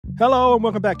Hello and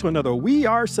welcome back to another We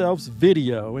Ourselves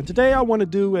video. And today I want to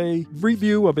do a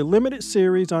review of a limited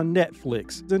series on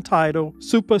Netflix entitled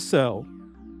SupaCell.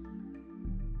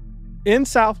 In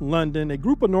South London, a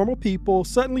group of normal people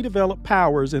suddenly develop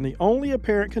powers, and the only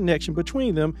apparent connection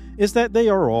between them is that they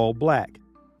are all black.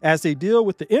 As they deal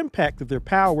with the impact of their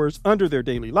powers under their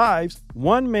daily lives,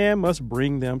 one man must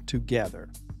bring them together.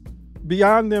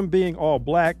 Beyond them being all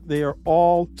black, they are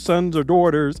all sons or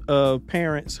daughters of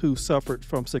parents who suffered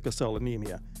from sickle cell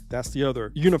anemia. That's the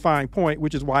other unifying point,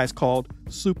 which is why it's called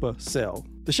SupaCell.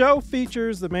 The show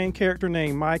features the main character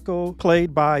named Michael,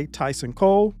 played by Tyson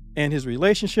Cole, and his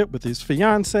relationship with his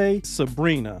fiancée,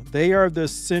 Sabrina. They are the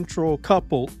central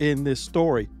couple in this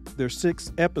story. There's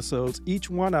 6 episodes. Each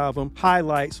one of them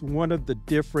highlights one of the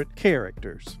different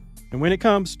characters. And when it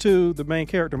comes to the main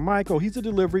character, Michael, he's a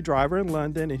delivery driver in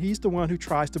London, and he's the one who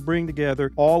tries to bring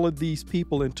together all of these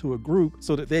people into a group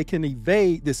so that they can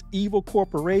evade this evil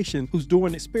corporation who's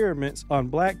doing experiments on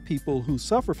black people who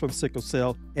suffer from sickle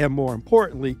cell, and more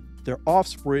importantly, their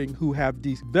offspring who have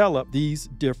developed these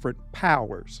different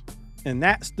powers. And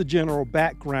that's the general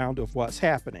background of what's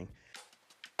happening.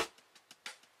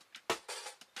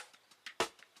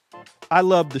 I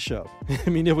loved the show. I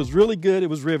mean, it was really good. It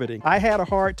was riveting. I had a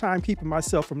hard time keeping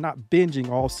myself from not binging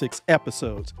all 6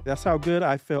 episodes. That's how good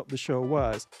I felt the show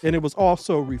was. And it was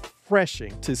also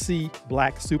refreshing to see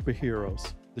black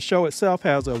superheroes. The show itself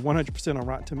has a 100% on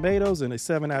Rotten Tomatoes and a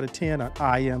 7 out of 10 on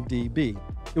IMDb.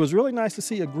 It was really nice to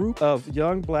see a group of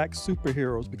young black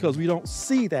superheroes because we don't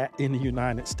see that in the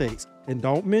United States. And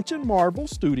don't mention Marvel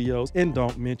Studios and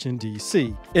don't mention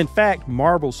DC. In fact,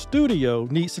 Marvel Studio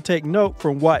needs to take note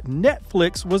from what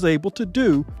Netflix was able to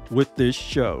do with this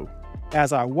show.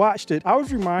 As I watched it, I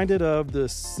was reminded of the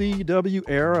CW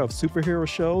era of superhero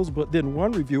shows, but then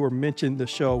one reviewer mentioned the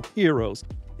show Heroes.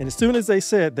 And as soon as they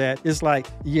said that, it's like,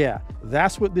 yeah,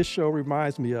 that's what this show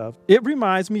reminds me of. It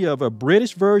reminds me of a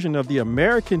British version of the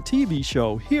American TV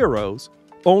show Heroes,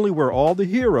 only where all the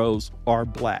heroes are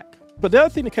black. But the other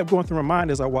thing that kept going through my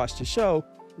mind as I watched the show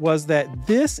was that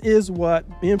this is what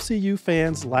MCU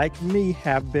fans like me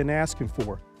have been asking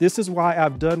for. This is why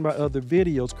I've done my other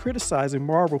videos criticizing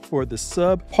Marvel for the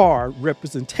subpar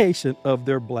representation of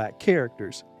their black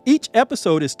characters. Each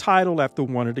episode is titled after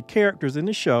one of the characters in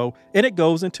the show, and it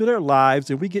goes into their lives,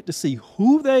 and we get to see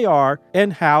who they are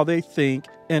and how they think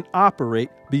and operate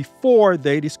before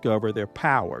they discover their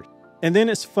powers. And then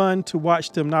it's fun to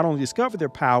watch them not only discover their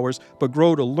powers, but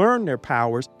grow to learn their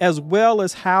powers, as well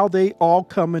as how they all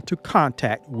come into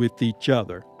contact with each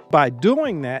other. By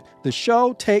doing that, the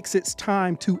show takes its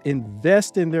time to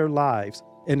invest in their lives.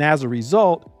 And as a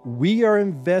result, we are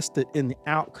invested in the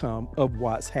outcome of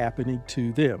what's happening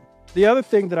to them. The other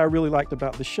thing that I really liked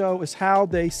about the show is how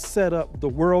they set up the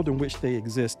world in which they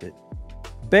existed.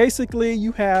 Basically,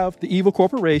 you have the evil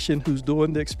corporation who's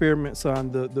doing the experiments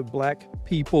on the black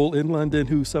people in London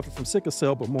who suffer from sickle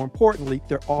cell, but more importantly,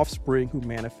 their offspring who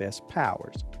manifest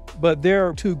powers. But there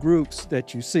are 2 groups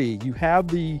that you see. You have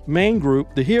the main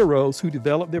group, the heroes, who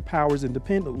develop their powers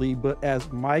independently, but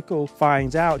as Michael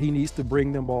finds out, he needs to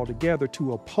bring them all together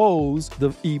to oppose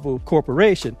the evil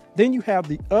corporation. Then you have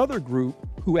the other group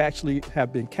who actually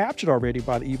have been captured already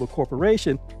by the evil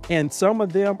corporation, and some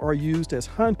of them are used as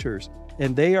hunters.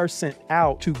 And they are sent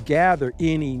out to gather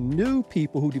any new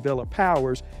people who develop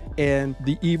powers, and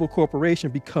the evil corporation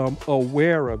become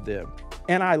aware of them.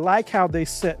 And I like how they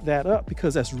set that up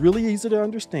because that's really easy to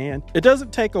understand. It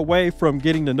doesn't take away from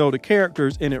getting to know the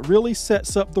characters, and it really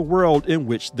sets up the world in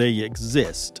which they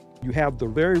exist. You have the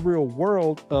very real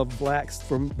world of blacks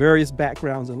from various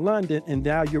backgrounds in London, and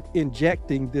now you're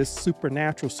injecting this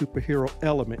supernatural superhero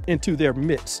element into their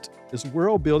midst. This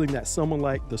world building that someone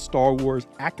like the Star Wars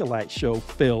Acolyte show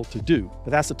failed to do.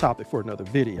 But that's a topic for another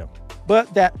video.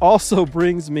 But that also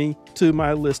brings me to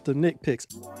my list of nitpicks.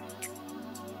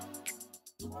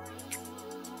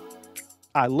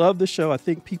 I love the show. I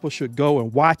think people should go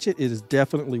and watch it. It is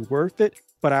definitely worth it.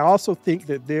 But I also think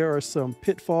that there are some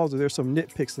pitfalls, or there's some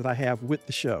nitpicks that I have with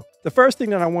the show. The first thing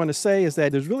that I want to say is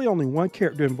that there's really only one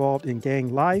character involved in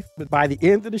gang life, but by the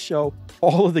end of the show,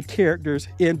 all of the characters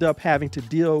end up having to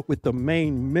deal with the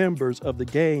main members of the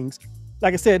gangs.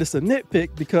 Like I said, it's a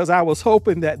nitpick because I was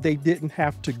hoping that they didn't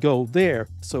have to go there.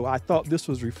 So I thought this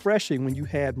was refreshing when you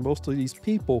had most of these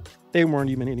people, they weren't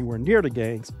even anywhere near the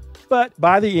gangs. But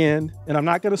by the end, and I'm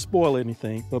not going to spoil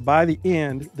anything, but by the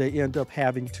end, they end up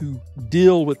having to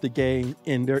deal with the gang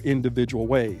in their individual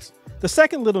ways. The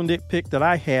second little nitpick that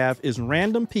I have is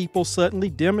random people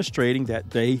suddenly demonstrating that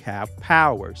they have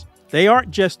powers. They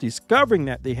aren't just discovering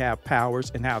that they have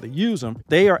powers and how to use them,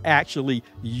 they are actually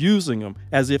using them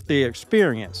as if they're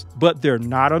experienced. But they're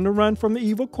not on the run from the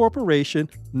evil corporation,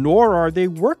 nor are they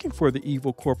working for the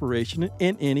evil corporation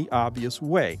in any obvious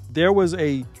way. There was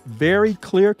a very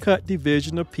clear-cut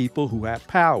division of people who had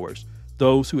powers,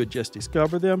 those who had just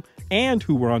discovered them and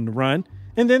who were on the run.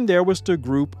 And then there was the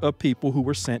group of people who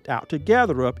were sent out to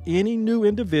gather up any new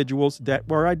individuals that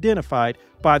were identified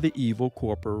by the evil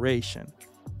corporation.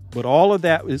 But all of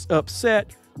that is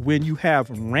upset when you have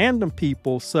random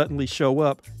people suddenly show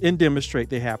up and demonstrate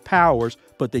they have powers,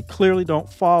 but they clearly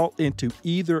don't fall into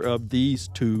either of these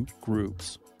two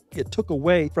groups. It took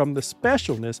away from the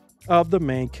specialness of the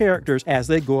main characters as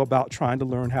they go about trying to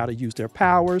learn how to use their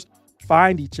powers,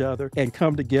 find each other, and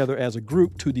come together as a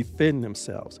group to defend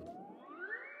themselves.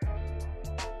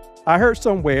 I heard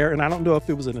somewhere, and I don't know if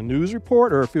it was in a news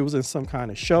report or if it was in some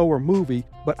kind of show or movie,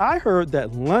 but I heard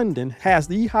that London has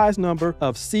the highest number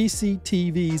of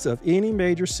CCTVs of any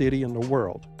major city in the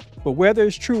world. But whether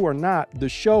it's true or not, the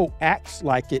show acts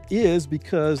like it is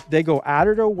because they go out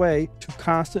of their way to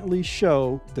constantly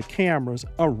show the cameras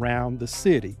around the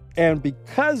city. And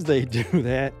because they do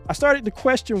that, I started to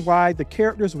question why the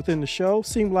characters within the show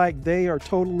seem like they are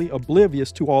totally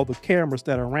oblivious to all the cameras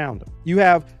that are around them. You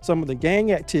have some of the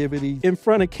gang activity in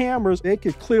front of cameras. They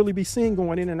could clearly be seen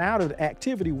going in and out of the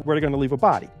activity where they're going to leave a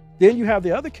body. Then you have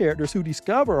the other characters who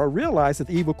discover or realize that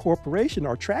the evil corporation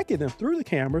are tracking them through the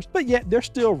cameras, but yet they're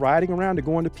still riding around and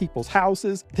going to people's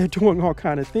houses. They're doing all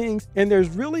kinds of things. And there's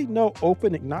really no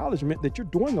open acknowledgement that you're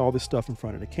doing all this stuff in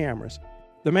front of the cameras.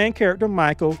 The main character,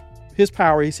 Michael, his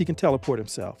power is he can teleport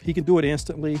himself. He can do it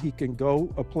instantly. He can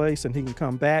go a place and he can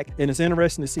come back. And it's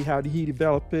interesting to see how he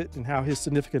developed it and how his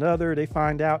significant other, they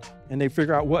find out and they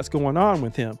figure out what's going on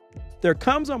with him. There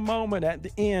comes a moment at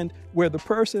the end where the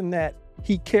person that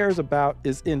he cares about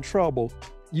is in trouble.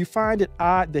 You find it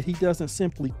odd that he doesn't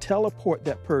simply teleport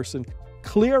that person,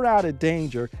 clear out of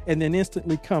danger, and then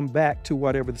instantly come back to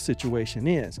whatever the situation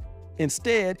is.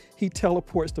 Instead, he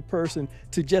teleports the person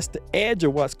to just the edge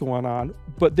of what's going on,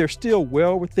 but they're still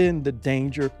well within the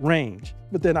danger range.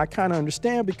 But then I kind of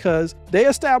understand because they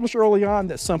established early on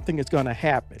that something is going to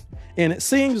happen. And it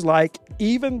seems like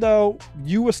even though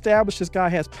you establish this guy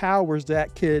has powers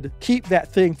that could keep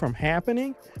that thing from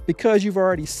happening, because you've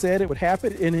already said it would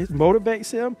happen and it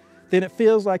motivates him, then it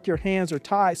feels like your hands are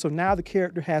tied. So now the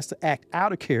character has to act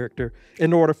out of character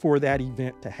in order for that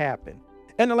event to happen.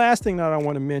 And the last thing that I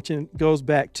want to mention goes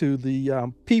back to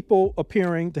the people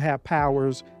appearing to have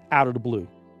powers out of the blue.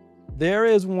 There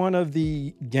is one of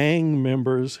the gang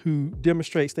members who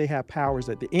demonstrates they have powers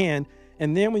at the end.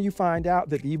 And then when you find out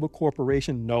that the evil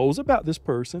corporation knows about this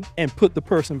person and put the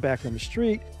person back on the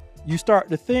street, you start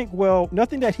to think, well,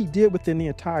 nothing that he did within the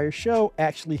entire show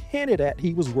actually hinted at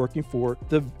he was working for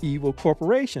the evil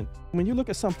corporation. When you look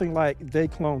at something like They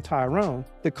Clone Tyrone,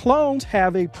 the clones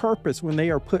have a purpose when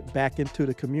they are put back into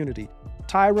the community.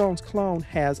 Tyrone's clone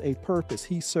has a purpose.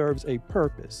 He serves a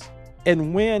purpose.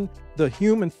 And when the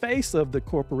human face of the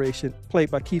corporation, played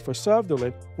by Kiefer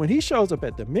Sutherland, when he shows up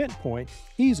at the midpoint,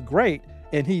 he's great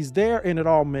and he's there and it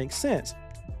all makes sense.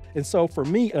 And so for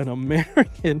me, an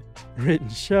American written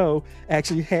show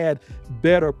actually had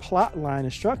better plot line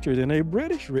and structure than a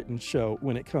British written show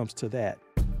when it comes to that.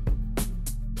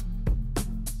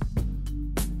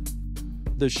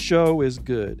 The show is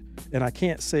good, and I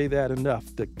can't say that enough.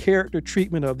 The character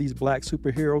treatment of these black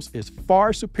superheroes is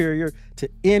far superior to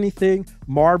anything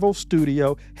Marvel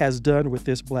Studio has done with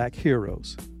its black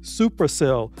heroes.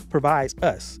 SupaCell provides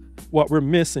us what we're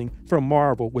missing from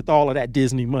Marvel with all of that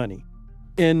Disney money.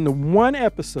 In the one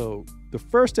episode, the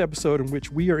first episode in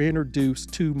which we are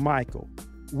introduced to Michael,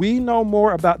 we know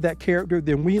more about that character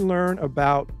than we learn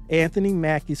about Anthony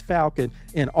Mackie's Falcon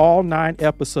in all 9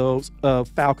 episodes of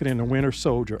Falcon and the Winter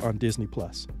Soldier on Disney+.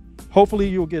 Hopefully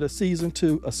you'll get a season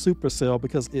 2 of SupaCell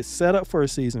because it's set up for a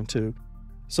season 2.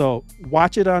 So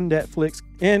watch it on Netflix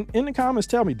and in the comments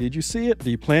tell me, did you see it? Do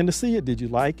you plan to see it? Did you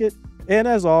like it? And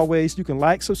as always, you can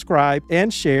like, subscribe,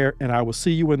 and share, and I will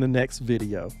see you in the next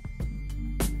video.